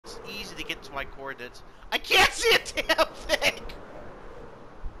to my coordinates. I can't see a damn thing!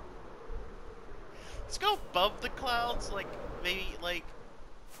 Let's go above the clouds, like, maybe, like...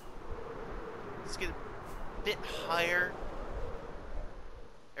 Let's get a bit higher.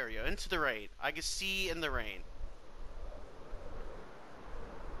 There we go, into the rain. I can see in the rain.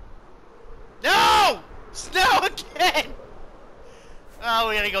 No! Snow again! Oh,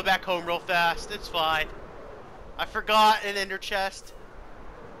 we gotta go back home real fast. It's fine. I forgot an ender chest.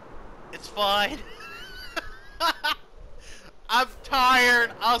 It's fine. I'm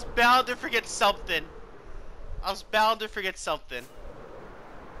tired. I was bound to forget something.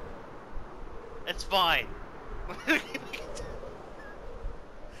 It's fine.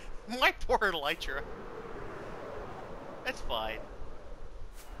 My poor Elytra. It's fine.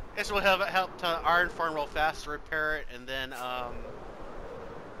 This will help to iron farm real fast to repair it, and then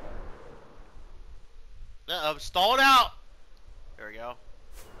stall it out. There we go.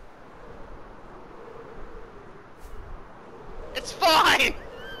 It's fine.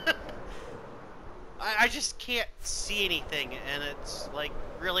 I just can't see anything, and it's like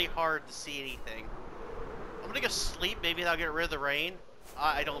really hard to see anything. I'm gonna go sleep. Maybe that'll get rid of the rain.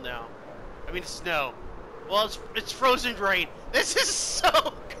 I don't know. I mean snow. Well, it's frozen rain. This is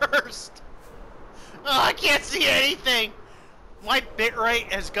so cursed. Oh, I can't see anything. My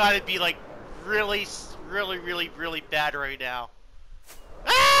bitrate has got to be like really bad right now.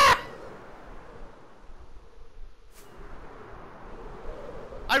 Ah!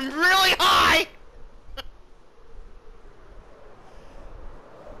 I'm really high.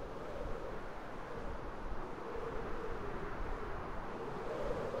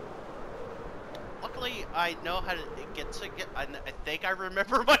 Luckily, I know how to get. I think I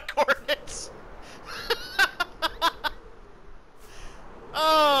remember my coordinates.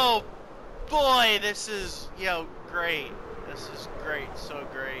 Oh boy, this is great. This is great, so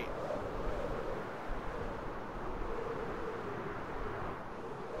great.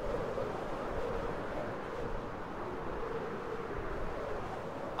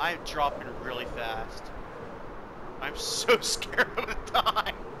 I'm dropping really fast. I'm so scared of the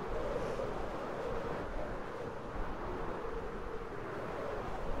die.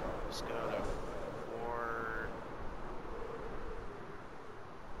 Let's go to 4.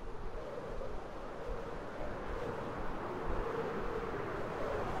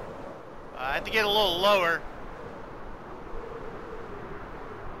 I have to get a little lower.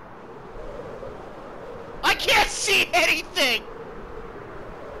 I can't see anything!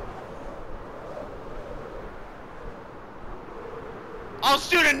 I was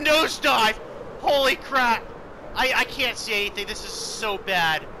doing a nosedive! Holy crap! I can't see anything. This is so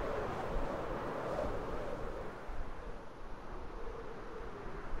bad.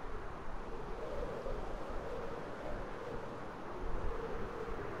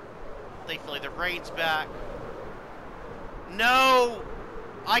 Thankfully, the rain's back. No!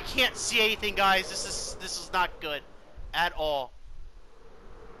 I can't see anything, guys. This is not good at all.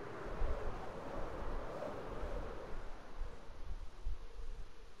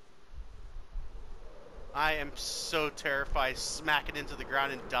 I am so terrified, smacking into the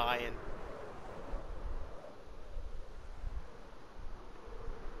ground and dying.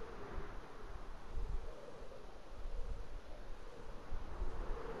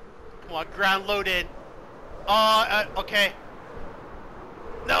 Come on, ground loaded. Okay.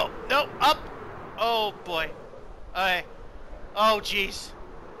 No, up. Oh boy. Okay. Oh jeez.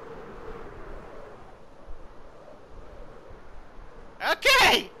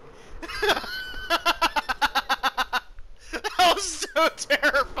 Okay. That was so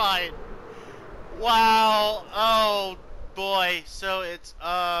terrifying. Wow. Oh boy. So it's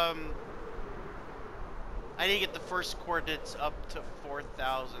I need to get the first coordinates up to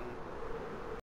 4,000.